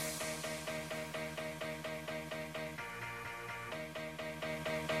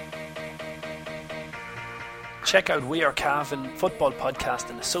Check out We Are Cavan football podcast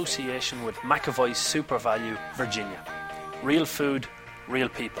in association with McAvoy's Super Value, Virginia. Real food, real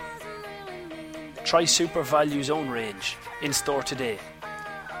people. Try Super Value's own range, in store today.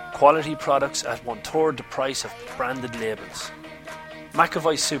 Quality products at 1/3 the price of branded labels.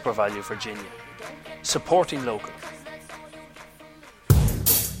 McAvoy's Super Value, Virginia. Supporting local.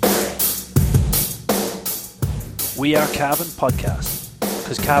 We Are Cavan podcast,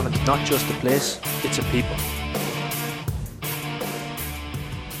 because Cavan's not just a place, it's a people.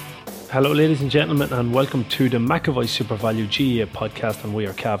 Hello ladies and gentlemen, and welcome to the McAvoy Super Value GAA podcast on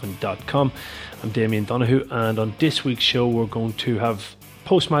wearecavan.com. I'm Damien Donoghue, and on this week's show we're going to have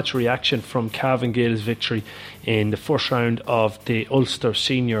post-match reaction from Cavan Gaels' victory in the first round of the Ulster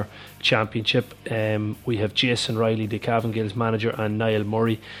Senior Championship. We have Jason Riley, the Cavan Gaels manager, and Niall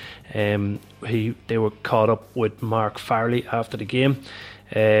Murray. They were caught up with Mark Farley after the game.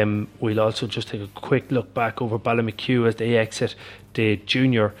 We'll also just take a quick look back over Ballymacue as they exit the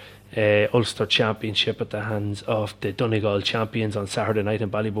junior Ulster Championship at the hands of the Donegal champions on Saturday night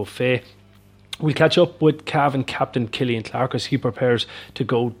in Ballybofey. We'll catch up with Cavan captain Killian Clark as he prepares to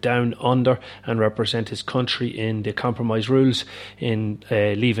go down under and represent his country in the compromise rules in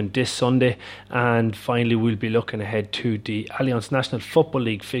leaving this Sunday. And finally, we'll be looking ahead to the Alliance National Football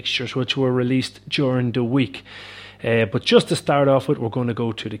League fixtures, which were released during the week. But just to start off with, we're going to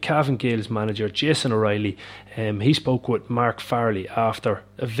go to the Cavan Gaels manager, Jason O'Reilly. He spoke with Mark Farley after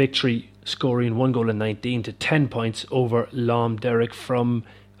a victory, scoring 1 goal in 19 to 10 points over Laum Derrick from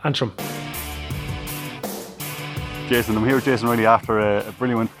Antrim. Jason, I'm here with Jason Riley after a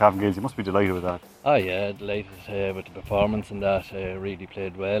brilliant win for Cavan Gaels. You must be delighted with that. Oh yeah, delighted with the performance and that. Really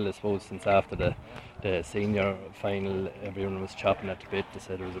played well. I suppose since after the senior final, everyone was chopping at the bit. They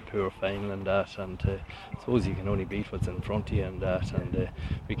said it was a poor final and that, and I suppose you can only beat what's in front of you and that. And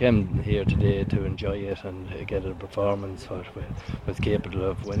we came here today to enjoy it and get a performance what was capable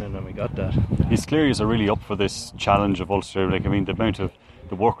of winning, and we got that. He's clear he's really up for this challenge of Ulster. Like, I mean, the amount of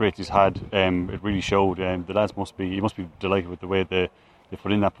the work rate he's had, it really showed. The lads must be delighted with the way they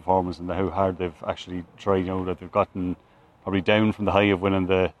put in that performance and how hard they've actually tried. You know, that they've gotten probably down from the high of winning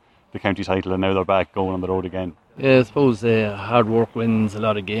the county title, and now they're back going on the road again. Yeah, I suppose hard work wins a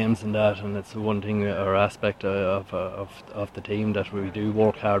lot of games and that, and it's one thing or aspect of the team that we do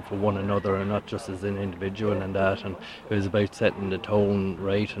work hard for one another and not just as an individual and that. And it was about setting the tone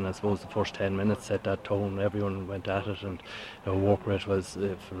right, and I suppose the first 10 minutes set that tone. Everyone went at it, and work rate was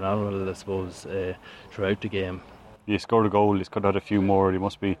phenomenal, I suppose, throughout the game. You scored a goal, you could have had a few more. You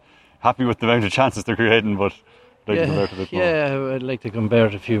must be happy with the amount of chances they're creating, but I'd like to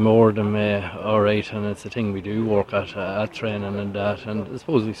convert a few more of them, alright, and it's a thing we do work at training and that. And I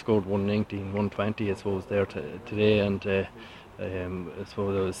suppose we scored 119, 120 I suppose there today, and I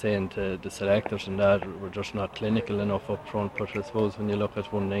suppose I was saying to the selectors and that we're just not clinical enough up front, but I suppose when you look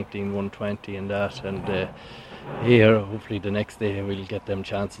at 119, 120 and that, and here hopefully the next day we'll get them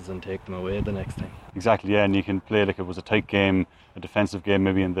chances and take them away the next time. Exactly, yeah, and you can play like it was a tight game, a defensive game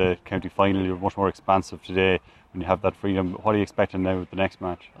maybe in the county final. You're much more expansive today when you have that freedom. What are you expecting now with the next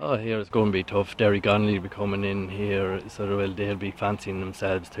match? Oh, here it's going to be tough. Derry Connolly will be coming in here, so they'll be fancying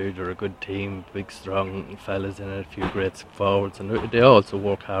themselves too. They're a good team, big strong fellas in it, a few great forwards, and they also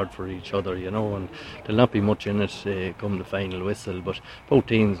work hard for each other, you know, and there'll not be much in it come the final whistle, but both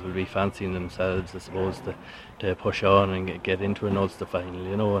teams will be fancying themselves, I suppose, to push on and get into an Ulster final,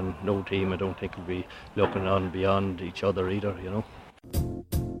 you know, and no team I don't think will be looking on beyond each other either, you know.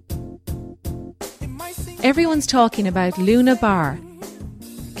 Everyone's talking about Luna Bar,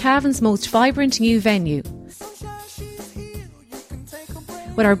 Cavan's most vibrant new venue.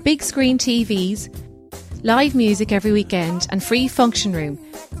 With our big screen TVs, live music every weekend and free function room,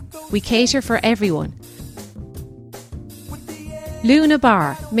 we cater for everyone. Luna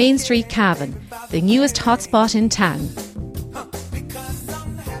Bar, Main Street, Cavan, the newest hotspot in town.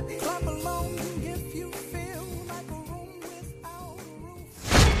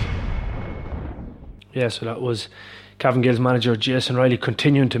 Yeah, so that was Cavan Gaels manager Jason Riley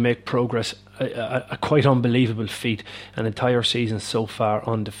continuing to make progress. A quite unbelievable feat. An entire season so far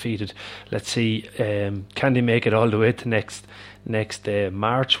undefeated. Let's see, can they make it all the way to next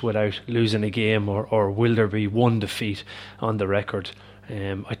March without losing a game, or will there be one defeat on the record?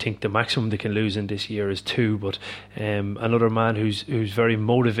 I think the maximum they can lose in this year is 2, but another man who's very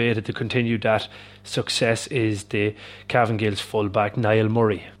motivated to continue that success is the Cavan Gaels fullback Niall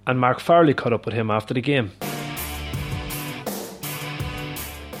Murray, and Mark Farley caught up with him after the game.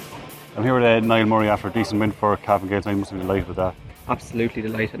 I'm here with Niall Murray after a decent win for Cavan Gaels. I must be delighted with that. Absolutely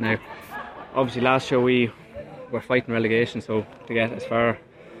delighted now. Obviously last year we were fighting relegation, so to get as far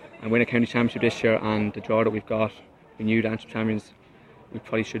and win a county championship this year, and the draw that we've got, we knew the Antrim champions, we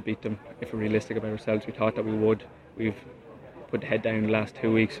probably should beat them if we're realistic about ourselves. We thought that we would. We've put the head down the last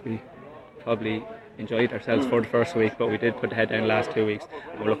 2 weeks. We probably enjoyed ourselves for the first week, but we did put the head down the last 2 weeks,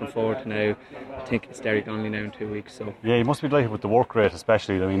 and we're looking forward to now. I think it's Derry Donnelly now in 2 weeks. So yeah, you must be delighted with the work rate,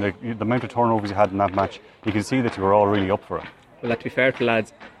 especially. I mean, the amount of turnovers you had in that match, you can see that you were all really up for it. Well, to be fair to the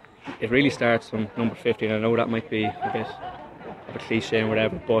lads, it really starts from number 15. I know that might be a bit of a cliche and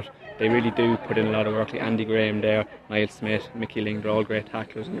whatever, but they really do put in a lot of work. Like Andy Graham there, Niall Smith, Mickey Ling, they're all great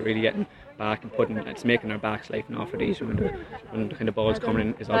tacklers, and they're really getting back and it's making their backs life and off it easier when the kind of ball's coming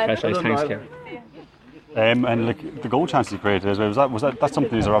in is all pressurised. Thanks, Kerry. And like the goal chances you created as well, was that that's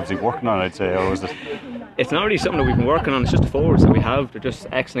something you're obviously working on, I'd say, or was it? It's not really something that we've been working on. It's just the forwards that we have. They're just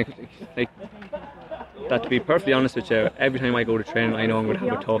excellent. Like that, to be perfectly honest with you, every time I go to training, I know I'm going to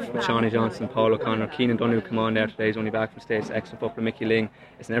have a tough with Shawnee Johnson, Paul O'Connor, Keenan Dunn, come on there today. He's only back from States. Excellent football. Mickey Ling.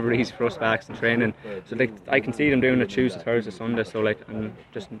 It's never easy for us backs in training. So like I can see them doing it Tuesday, Thursday, Sunday. So like I'm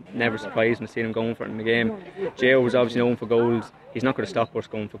just never surprised to see them going for it in the game. Gio was obviously known for goals. He's not going to stop us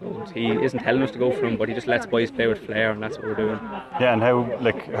going for goals. He isn't telling us to go for them, but he just lets boys play with flair, and that's what we're doing. Yeah, and how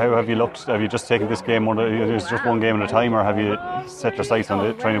have you looked? Have you just taken this game it's just one game at a time, or have you set your sights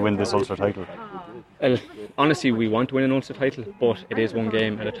on trying to win this Ulster title? Well, honestly, we want to win an Ulster title, but it is one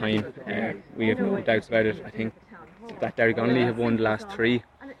game at a time. We have no doubts about it. I think that Derry Donnelly have won the last 3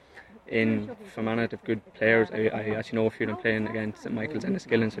 in Fermanagh. They have good players. I actually know a few of them playing against St Michael's and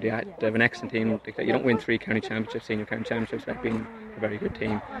Enniskillen, so they have an excellent team. You don't win 3 county championships, senior county championships, without being a very good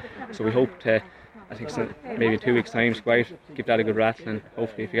team. So we hope to, I think maybe in 2 weeks' time, go out, give that a good rattle, and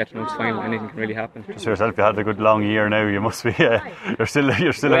hopefully if you get to the next final, anything can really happen. Just yourself, you had a good long year now. You must be, you're still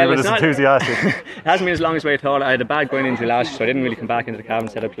well, every bit as enthusiastic. It hasn't been as long as I thought. I had a bad going injury last year, so I didn't really come back into the Cavan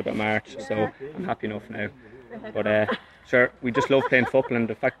setup till about March. So I'm happy enough now. But sure, we just love playing football, and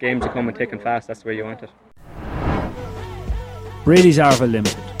the fact games are coming thick and fast, that's the way you want it. Brady's Arva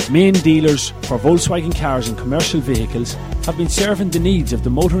Limited, main dealers for Volkswagen cars and commercial vehicles, have been serving the needs of the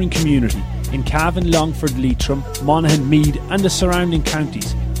motoring community in Cavan, Longford, Leitrim, Monaghan, Meath and the surrounding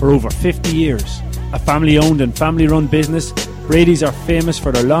counties for over 50 years. A family owned and family run business, Brady's are famous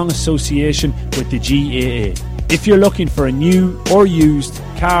for their long association with the GAA. If you're looking for a new or used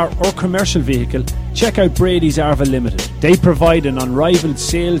car or commercial vehicle, check out Brady's Arva Limited. They provide an unrivaled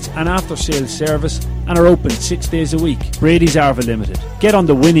sales and after sales service and are open 6 days a week. Brady's Arva Limited. Get on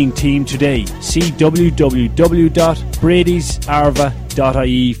the winning team today. See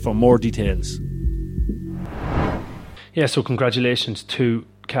www.bradysarva.ie for more details. Yeah, so congratulations to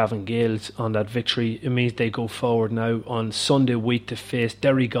Cavan Gaels on that victory. It means they go forward now on Sunday week to face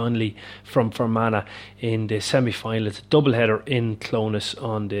Derry Donnelly from Fermanagh in the semi-final. It's a doubleheader in Clonus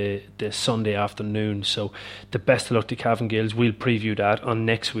on the Sunday afternoon, so the best of luck to Cavan Gaels. We'll preview that on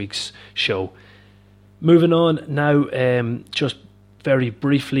next week's show. Moving on now, just very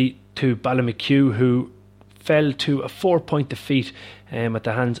briefly to Ballymacue, who fell to a 4-point defeat at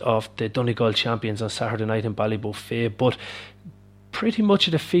the hands of the Donegal champions on Saturday night in Ballybofey, but pretty much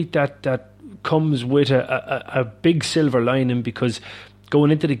a defeat that comes with a big silver lining, because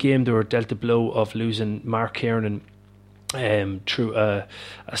going into the game they were dealt the blow of losing Mark Kiernan through a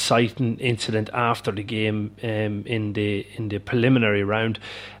sighting incident after the game in the preliminary round,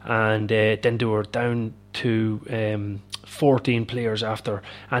 and then they were down to 14 players after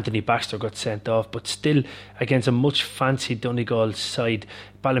Anthony Baxter got sent off. But still, against a much fancied Donegal side,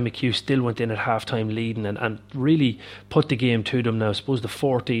 Ballymacue still went in at half time leading and really put the game to them. Now I suppose the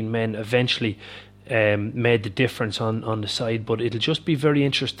 14 men eventually made the difference on the side, but it'll just be very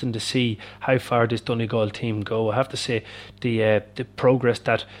interesting to see how far this Donegal team go. I have to say the progress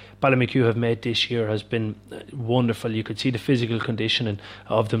that Ballymacue have made this year has been wonderful. You could see the physical conditioning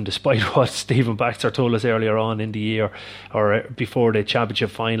of them, despite what Stephen Baxter told us earlier on in the year or before the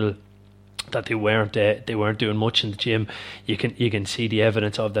championship final, that they weren't doing much in the gym. You can see the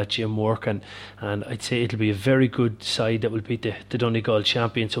evidence of that gym work, and I'd say it'll be a very good side that will beat the Donegal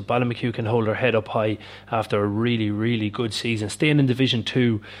champion. So Ballymacue can hold their head up high after a really, really good season, staying in Division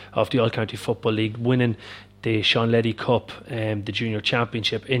 2 of the All County Football League, winning the Sean Leddy Cup, the Junior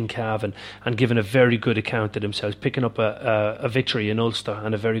Championship in Cavan, and giving a very good account of themselves, picking up a victory in Ulster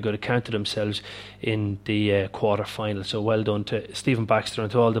and a very good account of themselves in the quarter final. So well done to Stephen Baxter and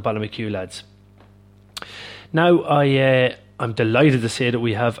to all the Ballymacue lads. Now I'm delighted to say that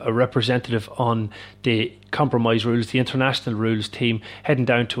we have a representative on the compromise rules, the international rules team, heading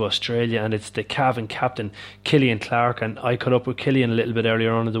down to Australia, and it's the Cavan captain Killian Clark, and I caught up with Killian a little bit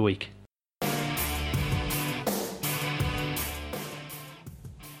earlier on in the week.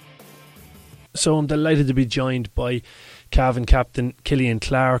 So I'm delighted to be joined by Cavan captain Killian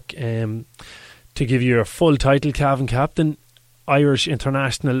Clark. To give you a full title, Cavan captain, Irish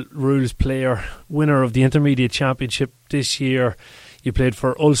international rules player, winner of the Intermediate Championship this year. You played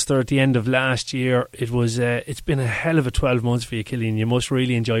for Ulster at the end of last year. It's been a hell of a 12 months for you, Killian. You must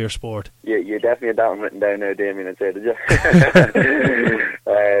really enjoy your sport. Yeah, you definitely had that one written down now, Damien, and say, did you?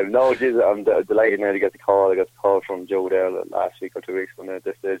 No, geez, I'm delighted now to get the call. I got the call from Joe there last week or 2 weeks when at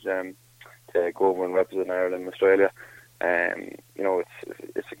this stage to go over and represent Ireland and Australia. You know,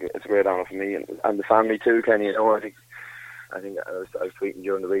 it's a great honour for me and the family too, Kenny. You know, I think I was tweeting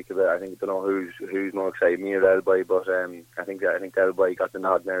during the week about. I think I don't know who's more excited, me or Delboy, but I think Delboy got the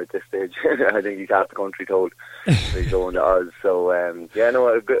nod now at this stage. I think he's half the country told he's going to Oz. So a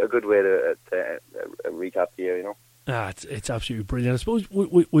good way to recap the year, you know. It's absolutely brilliant. I suppose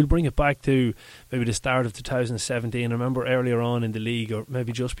we'll bring it back to maybe the start of 2017. I remember earlier on in the league, or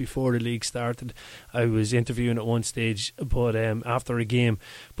maybe just before the league started, I was interviewing at one stage, but after a game.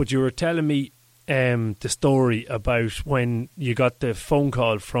 But you were telling me the story about when you got the phone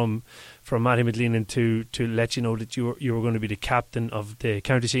call from Matty McLean to let you know that you were going to be the captain of the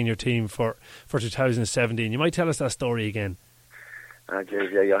county senior team for 2017. You might tell us that story again.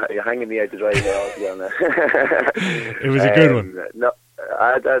 Geez, yeah, you're hanging me out to dry there, to be honest. It was a good one. No,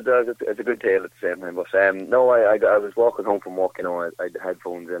 it's a good tale at the same time. But I was walking home from work. You know, I had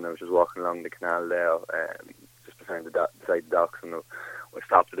headphones in. I was just walking along the canal there, just beside the docks, and we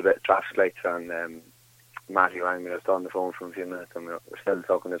stopped at a bit of traffic lights. And Matty rang me. I was on the phone for a few minutes, and we're still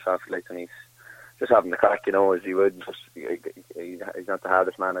talking to traffic lights, and he's just having the crack, you know, as he would. He's not the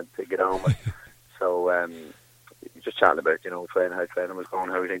hardest man to get on with, so. Just chatting about, you know, how training was going,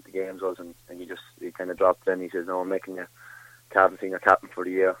 how he think the games was, and he kind of dropped in. He says, "No, I'm making you Cavan senior captain for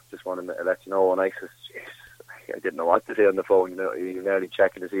the year. Just wanted to let you know." And I says, "Jeez," I didn't know what to say on the phone. You know, you're nearly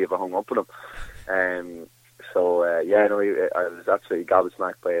checking to see if I hung up with him. I was absolutely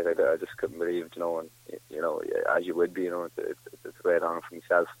gobsmacked by it. I just couldn't believe it, you know. And you know, as you would be, you know, it's a great honour for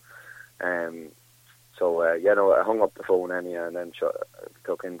myself. I hung up the phone anyhow, and then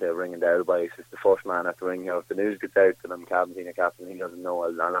took into ringing Delboy. He's the first man at the ring. You know, if the news gets out that I'm Cavan senior captain, he doesn't know,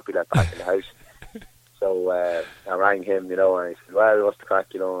 I'll not be let back in the house. So I rang him, you know, and he said, "Well, what's the crack,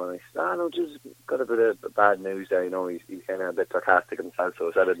 you know?" And I said, "No, just got a bit of bad news there, you know." He's kind of a bit sarcastic himself, so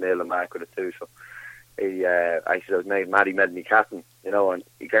I said I'd nail him back with it too. So I said, Matty made me captain, you know, and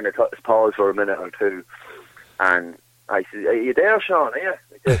he kind of paused for a minute or two, and I said, "Are you there, Sean? Are you?"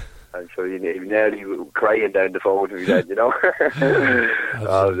 Like this. And so he nearly crying down the phone to me then, you know. It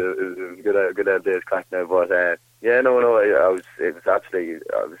was a good day's crack now, but I was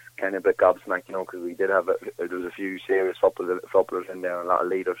kind of a bit gobsmacked, you know, because we did have there was a few serious footballers in there, and a lot of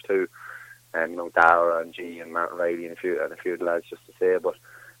leaders too, and you know, Dara and G and Martin Riley and a few of the lads, just to say, but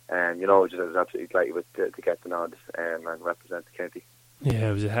I was absolutely delighted to get the nod and represent the county. Yeah,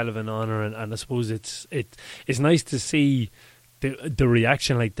 it was a hell of an honour, and I suppose it's nice to see the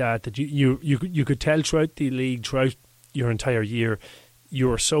reaction like that you could tell throughout the league, throughout your entire year, you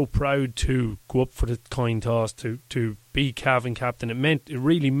were so proud to go up for the coin toss to be Cavan captain. It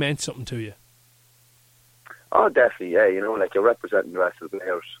really meant something to you. Oh, definitely, yeah. You know, like, you're representing the rest of the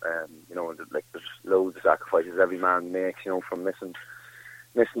players, you know, like, there's loads of sacrifices every man makes, you know, from missing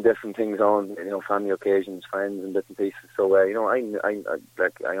different things on, you know, family occasions, friends and bits and pieces. So you know, I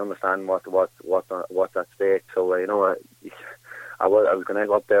understand what's at stake. So you know, I was going to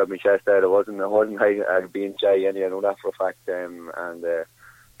go up there with my chest out. I wasn't being shy, and I know that for a fact. You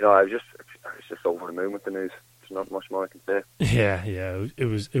know, I was just over the moon with the news. There's not much more I can say. Yeah, it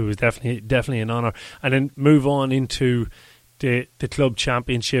was definitely an honour. And then move on into the club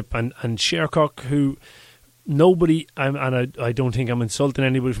championship and Shercock, who nobody, I don't think I'm insulting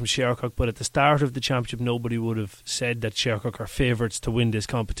anybody from Shercock, but at the start of the championship, nobody would have said that Shercock are favourites to win this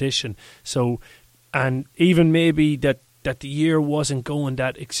competition. So, and even maybe that the year wasn't going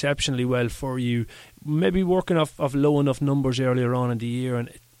that exceptionally well for you, maybe working off low enough numbers earlier on in the year,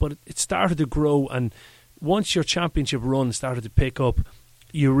 but it started to grow, and once your championship run started to pick up,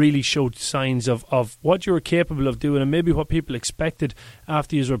 you really showed signs of what you were capable of doing, and maybe what people expected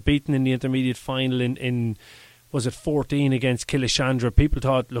after you were beaten in the intermediate final in was it 14 against Killishandra. People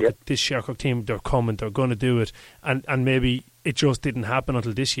thought, look, at this Shercock team, they're coming, they're going to do it, and maybe it just didn't happen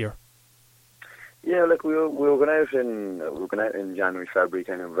until this year. Yeah, look, we were going out in January, February,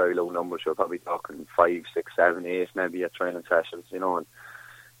 kind of very low numbers. So we're probably talking 5, 6, 7, 8, maybe at training sessions, you know,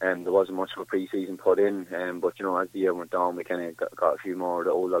 and there wasn't much of a pre-season put in. But you know, as the year went on, we kind of got a few more of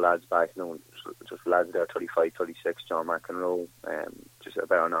the older lads back. You know, just lads there, 35, 36, John McEnroe. Just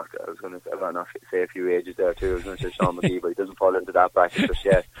about not. I was going to say a few ages there too. I was going to say Sean McGee, but he doesn't fall into that bracket just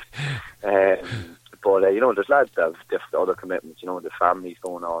yet. But there's lads that have different other commitments. The families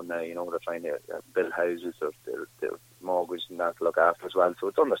going on now. They're trying to build houses or their mortgage and that to look after as well. So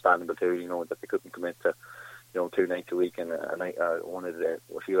it's understandable too. That they couldn't commit to 2 nights a week and a night, a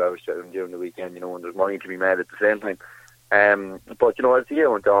few hours during the weekend. And there's money to be made at the same time. But as the year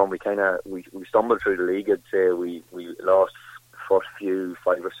went on, we stumbled through the league. I'd say we lost the first few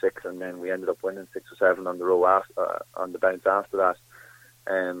 5 or 6, and then we ended up winning 6 or 7 on the row on the bounce after that.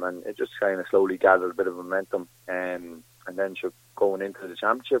 And it just kind of slowly gathered a bit of momentum. And then going into the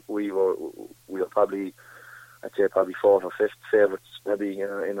championship, we were probably, I'd say probably 4th or 5th favourites, maybe in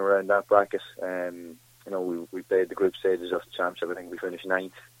around that bracket. We played the group stages of the championship. I think we finished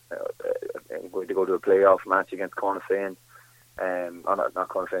 9th. Going to go to a playoff match against Cornafane. Not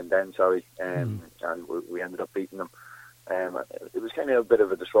Cornafane then, sorry. And we ended up beating them. It was kind of a bit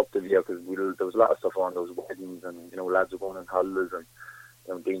of a disruptive year because there was a lot of stuff on, those weddings, and lads were going on holidays, and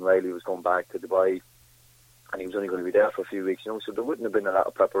Dean Riley was going back to Dubai, and he was only going to be there for a few weeks. So there wouldn't have been a lot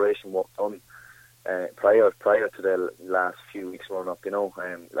of preparation work done prior to the last few weeks run up.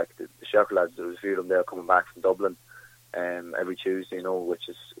 Like the Sherco lads, there was a few of them there coming back from Dublin every Tuesday, which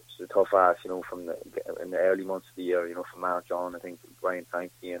is a tough ask, from in the early months of the year, from March on. I think Brian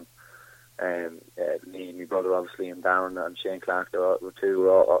Sankey and Lee, my brother obviously, and Darren and Shane Clark, were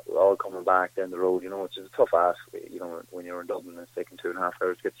all coming back down the road, which is a tough ask, when you're in Dublin and it's taking 2.5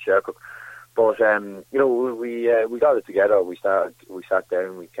 hours to get to Sherco. But we got it together. We sat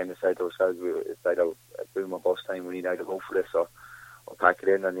down. We kind of said to ourselves, it's either boom or bust time. We need either go for this or pack it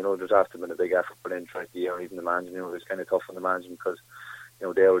in. And there's after been a big effort put in throughout the year. Even the management, it was kind of tough on the management because they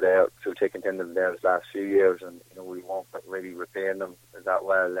were there through thick and thin of them there the last few years, and we weren't really repaying them that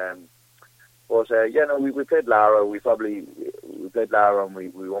well. We played Lara. We played Lara and we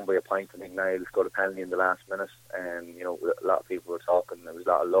won by a point. I think Niall scored a penalty in the last minute, and a lot of people were talking. There was a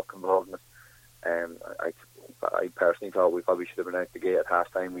lot of luck involved in it. I personally thought we probably should have been out the gate at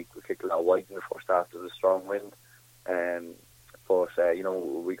half time. We kicked a lot wide in the first half. There was a strong wind.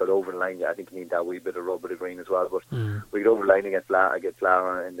 We got over the line. I think you need that wee bit of rub of the green as well. But we got over the line against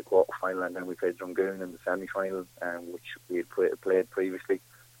Lara in the quarter final, and then we played Drumgoon in the semi final, which we had played previously.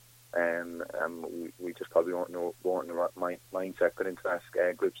 We just probably weren't in the right mindset going into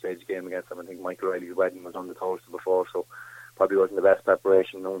that group stage game against them. I think Michael Riley's wedding was on the Thursday before, so probably wasn't the best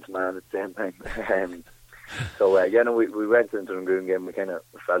preparation known to man at the same time. We went into the Drumgoon game. We kind of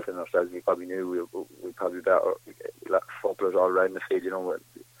felt in ourselves. We probably knew we probably better footballers all around the field.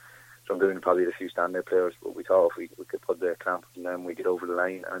 Drumgoon probably had a few standout players, but we thought if we could put the clamp on them, we get over the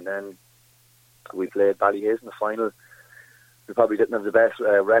line. And then we played Ballyhaise in the final. We probably didn't have the best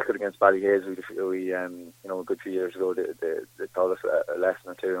record against Ballyhaise. We a good few years ago, they taught us a lesson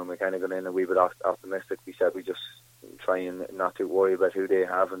or two, and we kind of got in a wee bit optimistic. We said we just try and not to worry about who they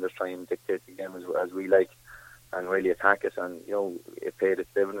have and just try and dictate the game as we like and really attack it. And it paid its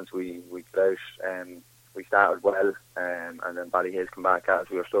dividends. We got out. We started well, and then Ballyhaise come back at us.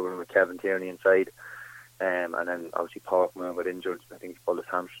 We were struggling with Kevin Tierney inside, and then obviously Porkman got injured. I think he pulled his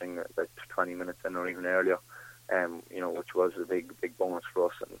hamstring about 20 minutes in or even earlier. Which was a big bonus for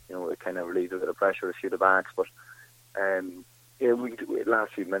us, and it kind of relieved a bit of pressure a few of the backs. But we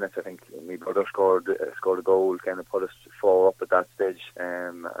last few minutes, I think my brother scored a goal, kind of put us 4 up at that stage.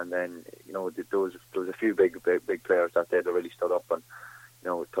 And then there was a few big players that day that really stood up and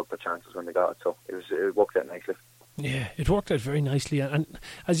took the chances when they got it. So it worked out nicely. Yeah, it worked out very nicely, and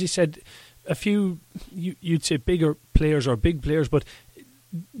as you said, a few you'd say bigger players or big players, but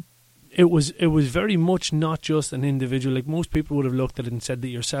it was very much not just an individual. Like most people would have looked at it and said that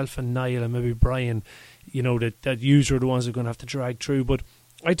yourself and Niall and maybe Brian, that you are the ones who are going to have to drag through. But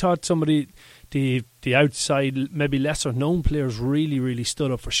I thought somebody, the outside, maybe lesser known players really, really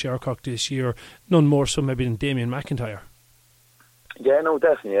stood up for Shercock this year. None more so maybe than Damien McIntyre. Yeah, no,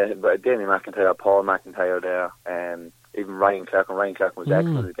 definitely. Yeah. But Damien McIntyre, Paul McIntyre there, even Ryan Clark. And Ryan Clark was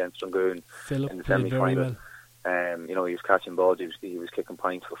excellent against Drumgoon in the semi-final. He was catching balls. He was kicking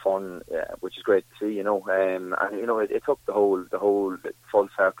points for fun, which is great to see. And it took the whole full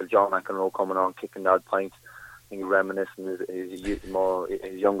circle. John McEnroe coming on, kicking that point. I think reminiscing his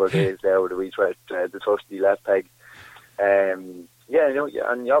younger days there with the retread, the trusty left peg. And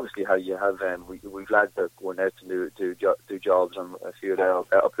obviously how you have we've lads that going out to do jobs on a few of their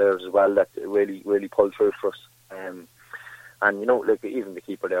better players as well that really pulled through for us. And even the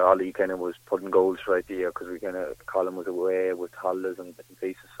keeper there, Ollie, kind of was putting goals throughout the year because we kind of Colin was away with holidays and bits and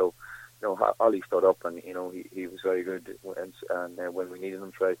pieces. So Ollie stood up and he was very good and when we needed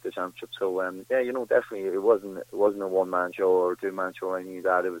him throughout the championship. So definitely it wasn't a one man show or a 2 man show or anything like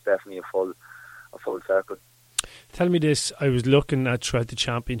that. It was definitely a full circle. Tell me this, I was looking at throughout the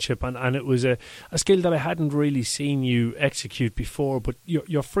championship and it was a skill that I hadn't really seen you execute before, but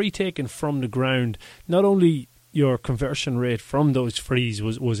your free taking from the ground, not only your conversion rate from those frees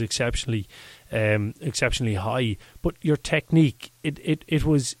was exceptionally high, but your technique, it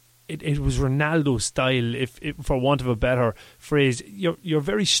was Ronaldo style, if for want of a better phrase. You're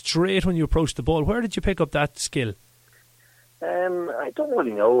very straight when you approach the ball. Where did you pick up that skill? I don't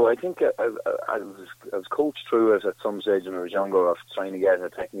really know. I think I was coached through it at some stage when I was younger of trying to get a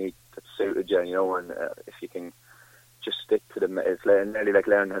technique that suited you, and if you can just stick to it's nearly like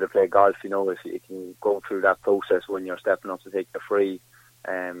learning how to play golf, if you can go through that process when you're stepping up to take the free.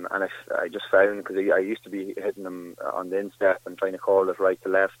 And I just found, because I used to be hitting them on the instep and trying to call it right to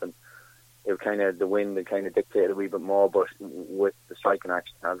left, and it kind of, the wind had kind of dictated a wee bit more, but with the striking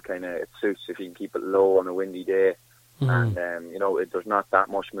action, it suits if you can keep it low on a windy day. And there's not that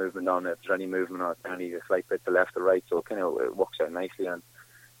much movement on it. If there's any movement on it, only a slight bit to left or right, so it works out nicely. And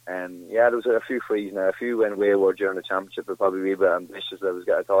there was a few frees now. A few went wayward during the championship, but probably a wee bit ambitious.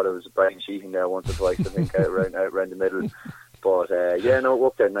 I thought it was Brian Sheehan there once or twice, I think, out around the middle. But it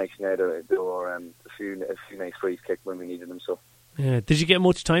worked out nicely now. There were a few nice frees kicked when we needed them. So. Yeah. Did you get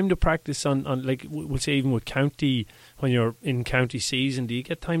much time to practice on like we'll say even with county, when you're in county season? Do you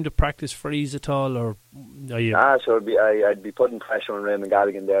get time to practice frees at all, or are you? I'd be putting pressure on Raymond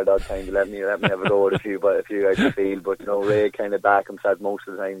Galligan there that time to let me have a go at a few out the field. But Ray kind of back himself most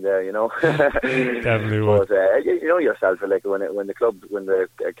of the time there. Definitely would. But yourself, like when the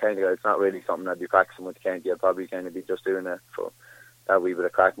county, it's not really something I'd be practicing with county. I'd probably kind of be just doing it for that wee bit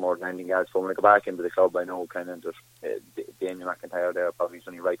of crack more than anything else. But when I go back into the club, I know kind of just Damien McIntyre there probably is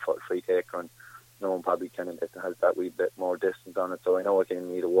only right foot free taker, and no one probably kind of has that wee bit more distance on it. So I know I kind of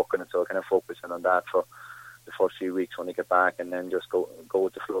need to work on it. So I kind of focusing on that for the first few weeks when I get back, and then just go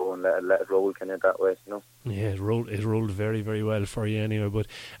with the flow and let it roll kind of that way. Yeah, it rolled very, very well for you anyway. But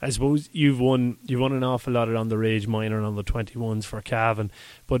I suppose you've won an awful lot on the Rage Minor and on the 21s for Cavan,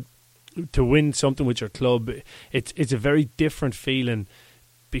 but to win something with your club, it's a very different feeling,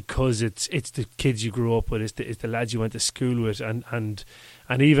 because it's the kids you grew up with, it's the lads you went to school with, and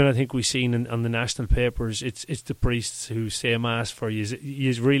even I think we've seen on the national papers, it's the priests who say mass for you.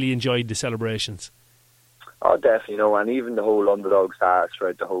 You really enjoyed the celebrations. Oh, definitely, and even the whole underdog status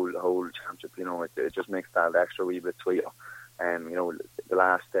throughout the whole championship, it just makes that extra wee bit sweeter. The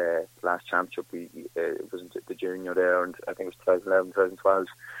last championship, it was the junior there, and I think it was 2011, 2012.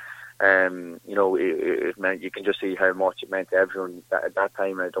 It meant, you can just see how much it meant to everyone. At that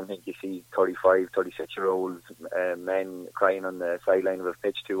time, I don't think you see 35, 36-year-old men crying on the sideline of a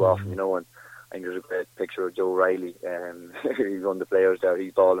pitch too often, and I think there's a great picture of Joe Riley. He's one of the players there.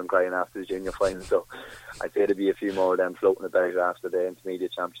 He's bawling, crying after the junior final. So I'd say there'd be a few more of them floating about after the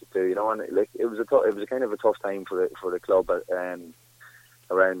intermediate championship too. And it was a kind of a tough time for the club.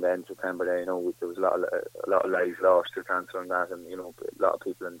 Around the end of September there, there was a lot of lives lost to cancer and that, and a lot of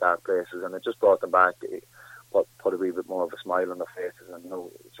people in dark places, and it just brought them back, put a wee bit more of a smile on their faces, and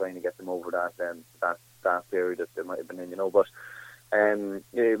trying to get them over that period that they might have been in, but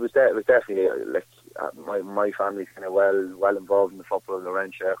it was definitely my family's kind of well involved in the football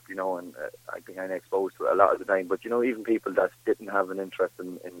around Sherk, and I've been kind of exposed to it a lot of the time. But even people that didn't have an interest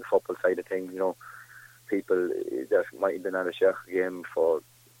in the football side of things, people that might have been at a Sherk game for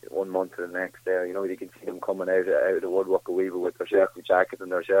 1 month to the next there, you can see them coming out of the woodwork a wee bit with their Sherk jackets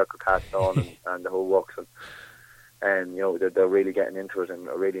and their Sherk hats on and the whole works, and they're really getting into it and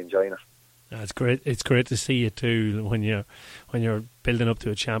really enjoying it. It's great. It's great to see it too when you're building up to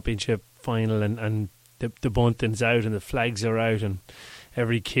a championship final and the bunting's out and the flags are out and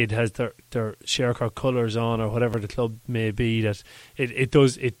every kid has their Shercock colours on or whatever the club may be. That it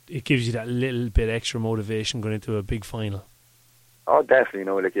gives you that little bit extra motivation going into a big final. Oh, definitely.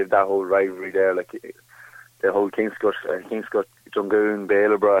 You have that whole rivalry there, the whole Kingscut, Dungoon,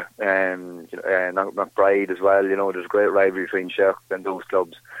 Bailborough, and McBride as well. There's a great rivalry between Shercock and those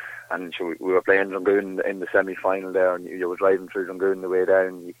clubs. And we were playing Dungoon in the semi-final there, and you were driving through Dungoon the way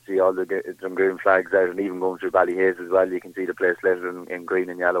down. You can see all the Dungoon flags out, and even going through Ballyhaise as well, you can see the place lettered in green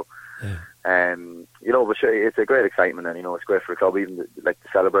and yellow. Yeah. But sure, it's a great excitement, and it's great for the club. Even the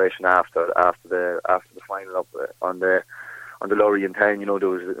celebration after the final up on the Lorien town, there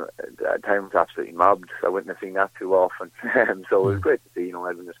was the town was absolutely mobbed. I wouldn't have seen that too often. So it was great to see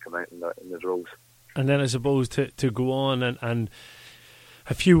everyone just come out in the droves. And then I suppose to go on and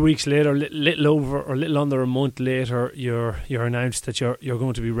a few weeks later, little under a month later, you're announced that you're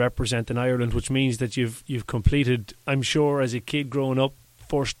going to be representing Ireland, which means that you've completed, I'm sure, as a kid growing up,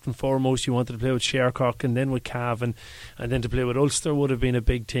 first and foremost you wanted to play with Shercock and then with Cavan, and then to play with Ulster would have been a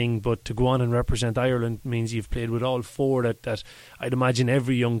big thing, but to go on and represent Ireland means you've played with all four that I'd imagine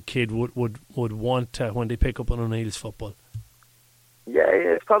every young kid would want when they pick up on O'Neill's football. Yeah,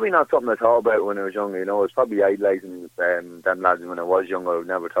 it's probably not something I thought about when I was younger. It's probably idolising them lads when I was younger. I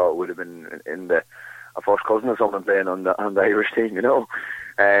never thought it would have been in a first cousin or something playing on the Irish team,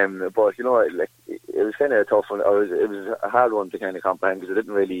 but it was kind of a tough one. It was a hard one to kind of comprehend because I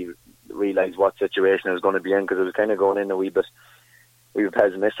didn't really realise what situation I was going to be in, because I was kind of going in a wee bit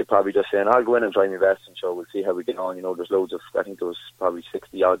pessimistic, probably just saying I'll go in and try my best and sure we'll see how we get on. There's loads of, I think there was probably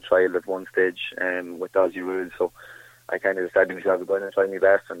 60 odd trials at one stage with Aussie rules, so I kind of decided to myself to go in and try my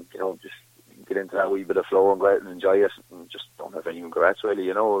best and just get into that wee bit of flow and go out and enjoy it and just don't have any regrets really.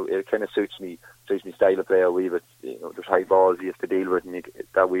 It kind of suits me style of play a wee bit. There's high balls you have to deal with, and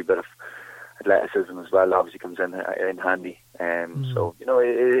that wee bit of athleticism as well obviously comes in handy. So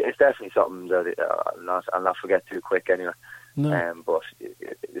it's definitely something that I'll not forget too quick anyway. No. But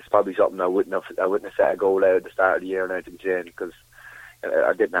it's probably something I wouldn't have set a goal out at the start of the year now to be saying, because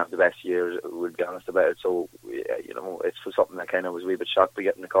I didn't have the best years, we'll be honest about it. So it's for something that kind of was a wee bit shocked by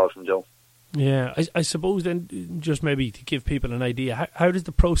getting the call from Joe. Yeah, I suppose then, just maybe to give people an idea, how does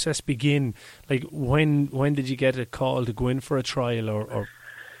the process begin? Like when did you get a call to go in for a trial or?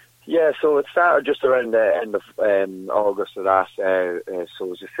 Yeah, so it started just around the end of August of that. So it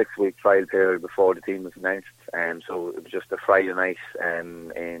was a 6-week trial period before the team was announced. So it was just a Friday night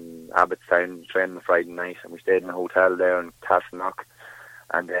in Abbottstown, training the Friday night, and we stayed in a hotel there in Castleknock,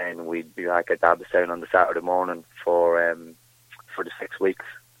 and then we'd be back at Abbottstown on the Saturday morning for the 6 weeks.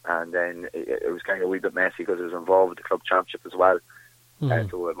 And then it was kind of a wee bit messy because it was involved with the club championship as well.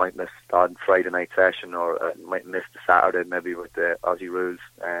 So it might miss the Friday night session, or it might miss the Saturday maybe with the Aussie rules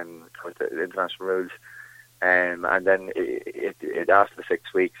and with the international rules. And then it after the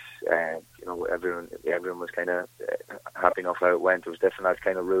 6 weeks, everyone was kind of happy enough how it went. There was different lads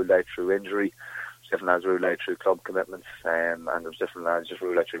kind of ruled out through injury, different lads ruled out through club commitments, and there was different lads just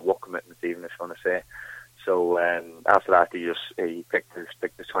ruled out through work commitments, even if you want to say. So after that, he picked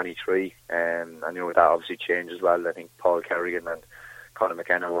his 23, and that obviously changed as well. I think Paul Kerrigan and Conor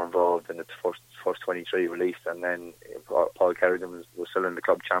McKenna were involved in the first 23 released, and then Paul Kerrigan was still in the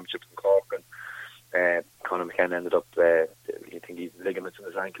club championships in Cork, and Conor McKenna ended up, I think he ligaments in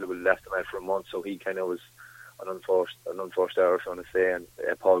his ankle, would left him out for a month, so he kind of was an unforced error, so to say, and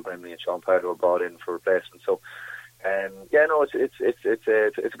Paul Grimley and Sean Powder were brought in for replacement. So.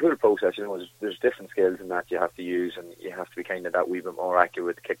 It's a good process. There's different skills in that you have to use, and you have to be kind of that wee bit more accurate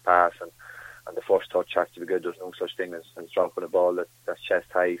with the kick pass, and the first touch has to be good. There's no such thing as dropping a ball that's chest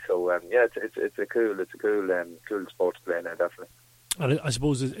high. So it's a cool sport to play now, definitely. And I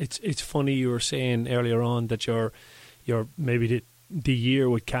suppose it's funny you were saying earlier on that your maybe the year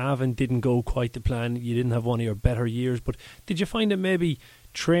with Cavan didn't go quite to plan. You didn't have one of your better years, but did you find that maybe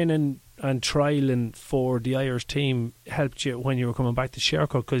training and trialling for the Irish team helped you when you were coming back to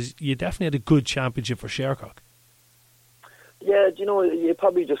Shercock? Because you definitely had a good championship for Shercock. Yeah, you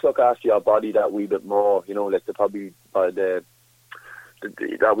probably just look after your body that wee bit more, like that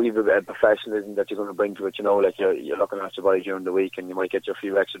wee bit of professionalism that you're going to bring to it, like you're looking after your body during the week, and you might get your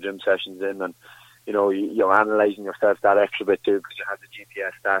few extra gym sessions in, and you're analysing yourself that extra bit too, because you have the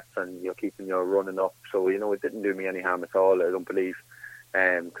GPS stats and you're keeping your running up. So it didn't do me any harm at all, I don't believe.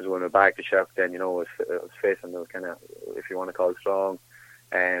 Because when we're back to Shercock, then I was facing those kind of, if you want to call it, strong,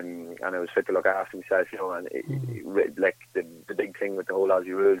 and I was fit to look after myself, and like the big thing with the whole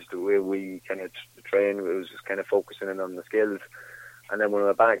Aussie rules, the way we kind of train, it was just kind of focusing in on the skills. And then when we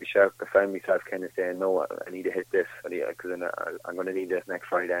were back to Shercock, I found myself kind of saying, no, I need to hit this, because I'm going to need this next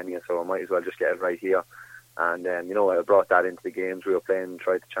Friday anyway, so I might as well just get it right here. And I brought that into the games we were playing,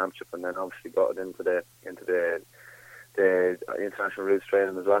 tried the championship, and then obviously got it into the international rules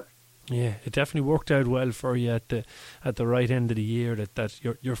training as well. Yeah, it definitely worked out well for you at the right end of the year, that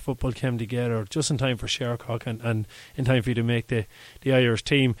your football came together just in time for Shercock and in time for you to make the Irish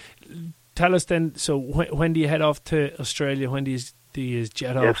team. Tell us then, so when do you head off to Australia? When do you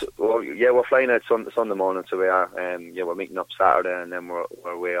jet off? Yes, we're flying out Sunday morning, so we are. We're meeting up Saturday, and then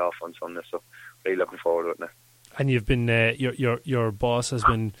we're way off on Sunday, so really looking forward to it now. And you've been your boss has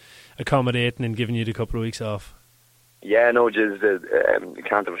been accommodating and giving you the couple of weeks off. Yeah, no, just the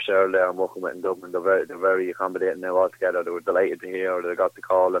Cantor Cheryl there I'm working with in Dublin, they're very accommodating now altogether. They were delighted to hear, they got the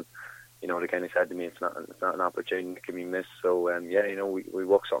call, and they kind of said to me it's not an opportunity that can be missed. So we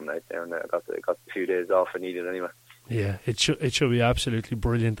worked something out there, and I got a few days off I needed anyway. Yeah, it should be absolutely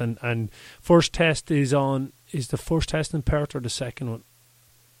brilliant. And first test is the first test in Perth or the second one?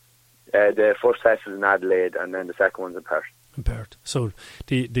 The first test is in Adelaide, and then the second one's in Perth. In Perth. So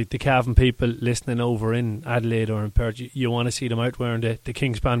the Cavan people listening over in Adelaide or in Perth, you want to see them out wearing the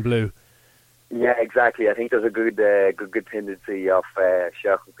Kingspan blue? Yeah, exactly. I think there's a good tendency of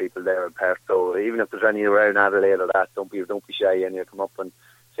shocking people there in Perth. So even if there's any around Adelaide or that, don't be shy, and you come up and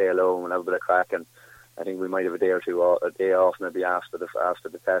say hello and we'll have a bit of crack. And I think we might have a day off maybe after the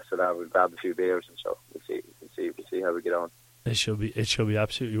test, so that we'll grab a few beers and so we'll see how we get on. It should be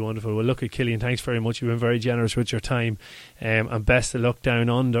absolutely wonderful. Well, look at Killian, thanks very much. You've been very generous with your time, and best of luck down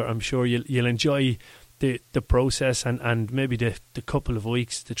under. I'm sure you'll enjoy the process and maybe the couple of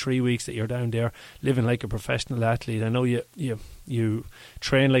weeks, the 3 weeks that you're down there living like a professional athlete. I know you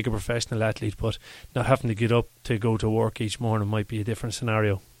train like a professional athlete, but not having to get up to go to work each morning might be a different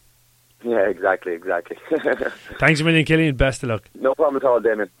scenario. Yeah, exactly. Thanks a million, Killian. Best of luck. No problem at all,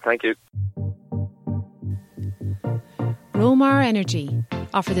 Damien. Thank you. Romar Energy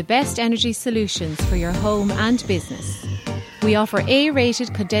offer the best energy solutions for your home and business. We offer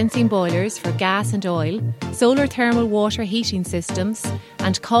A-rated condensing boilers for gas and oil, solar thermal water heating systems,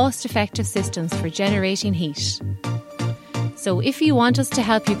 and cost-effective systems for generating heat. So if you want us to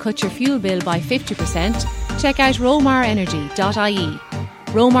help you cut your fuel bill by 50%, check out romarenergy.ie.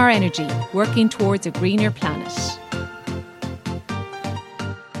 Romar Energy, working towards a greener planet.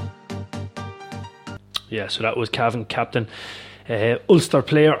 Yeah, so that was Cavan captain, Ulster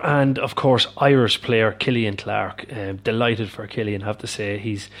player, and of course Irish player Killian Clark. Delighted for Killian, have to say.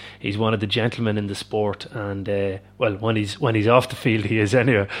 He's one of the gentlemen in the sport, and well, when he's off the field he is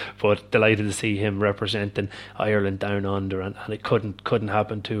anyway. But delighted to see him representing Ireland down under, and it couldn't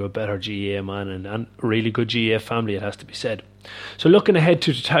happen to a better GAA man, and a really good GAA family, it has to be said. So looking ahead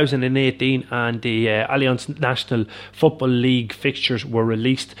to 2018, and the Allianz National Football League fixtures were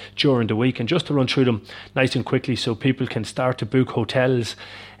released during the week, and just to run through them nice and quickly so people can start to book hotels,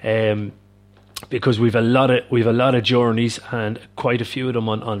 because we've a lot of journeys and quite a few of them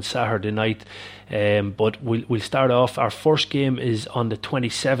on Saturday night. But we'll start off. Our first game is on the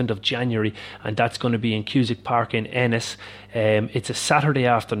 27th of January, and that's going to be in Cusack Park in Ennis. It's a Saturday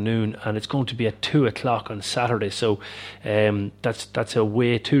afternoon, and it's going to be at 2:00 on Saturday. So that's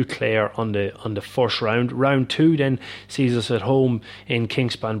away to Clare on the first round. Round 2 then sees us at home in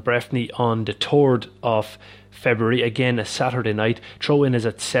Kingspan Breffni on the 3rd of February, again a Saturday night. Throw-in is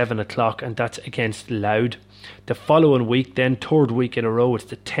at 7:00, and that's against Louth. The following week, then, 3rd week in a row, it's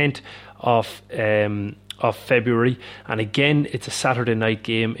the 10th of February, and again it's a Saturday night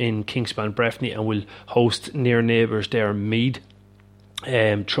game in Kingspan Breffni, and we'll host near neighbours there, Meath.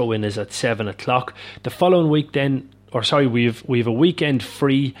 Throw-in is at 7:00. The following week, then, we've a weekend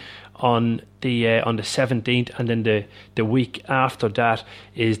free on the 17th, and then the week after that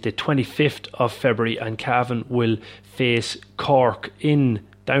is the 25th of February, and Cavan will face Cork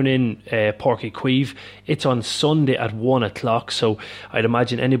down in Páirc Uí Chaoimh. It's on Sunday at 1:00, so I'd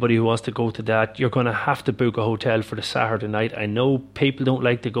imagine anybody who wants to go to that, you're going to have to book a hotel for the Saturday night. I know people don't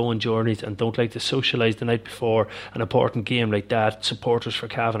like to go on journeys and don't like to socialise the night before an important game like that. Supporters for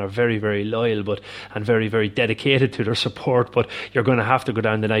Cavan are very, very loyal and very, very dedicated to their support, but you're going to have to go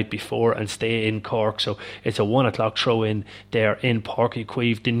down the night before and stay in Cork. So it's a 1:00 throw-in there in Páirc Uí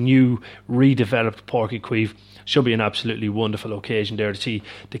Chaoimh, the new redeveloped Páirc Uí Chaoimh. Should be an absolutely wonderful occasion there to see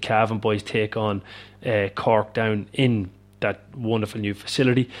the Cavan boys take on Cork down in that wonderful new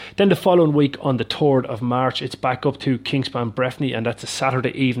facility. Then the following week on the 3rd of March, it's back up to Kingspan Breffni, and that's a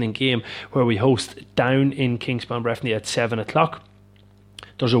Saturday evening game where we host down in Kingspan Breffni at 7:00.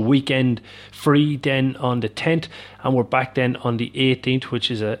 There's a weekend free then on the 10th, and we're back then on the 18th, which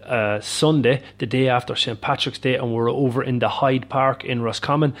is a Sunday, the day after St. Patrick's Day, and we're over in the Hyde Park in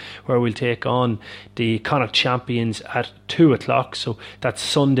Roscommon, where we'll take on the Connacht champions at 2:00. So that's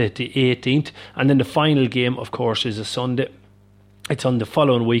Sunday the 18th, and then the final game, of course, is a Sunday. It's on the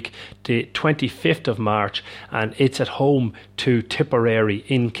following week, the 25th of March, and it's at home to Tipperary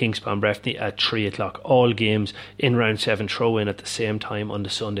in Kingspan Breffni at 3:00. All games in round 7 throw-in at the same time on the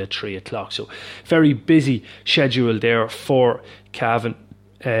Sunday at 3:00. So very busy schedule there for Cavan,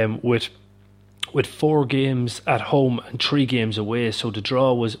 with 4 games at home and 3 games away. So the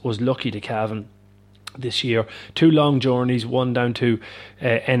draw was lucky to Cavan this year. 2 long journeys, one down to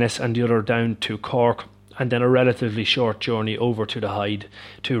Ennis and the other down to Cork, and then a relatively short journey over to the Hyde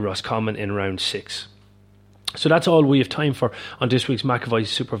to Roscommon in round 6. So that's all we have time for on this week's McAvoy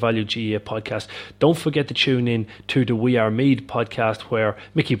Super Value GAA podcast. Don't forget to tune in to the We Are Meath podcast, where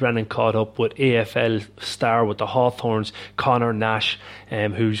Mickey Brennan caught up with AFL star with the Hawthorns, Conor Nash,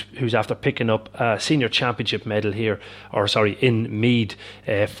 who's after picking up a senior championship medal in Meath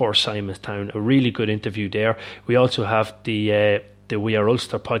for Simonstown. A really good interview there. We also have the the We Are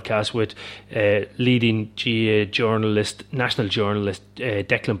Ulster podcast with leading GAA journalist, national journalist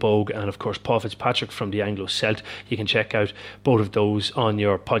Declan Bogue, and of course Paul Fitzpatrick from the Anglo-Celt. You can check out both of those on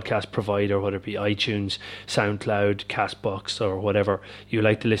your podcast provider, whether it be iTunes, SoundCloud, Castbox, or whatever you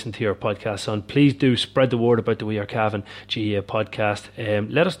like to listen to your podcasts on. Please do spread the word about the We Are Cavan GAA podcast.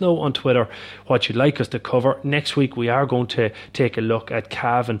 Let us know on Twitter what you'd like us to cover. Next week we are going to take a look at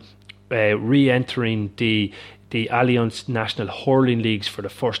Cavan re-entering the Allianz National Hurling Leagues for the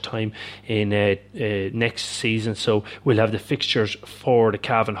first time in next season. So we'll have the fixtures for the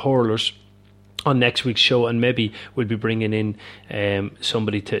Cavan hurlers on next week's show, and maybe we'll be bringing in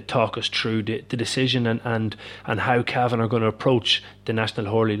somebody to talk us through the decision and how Cavan are going to approach the National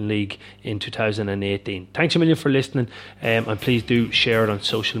Hurling League in 2018. Thanks a million for listening, and please do share it on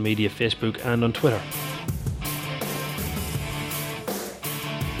social media, Facebook and on Twitter.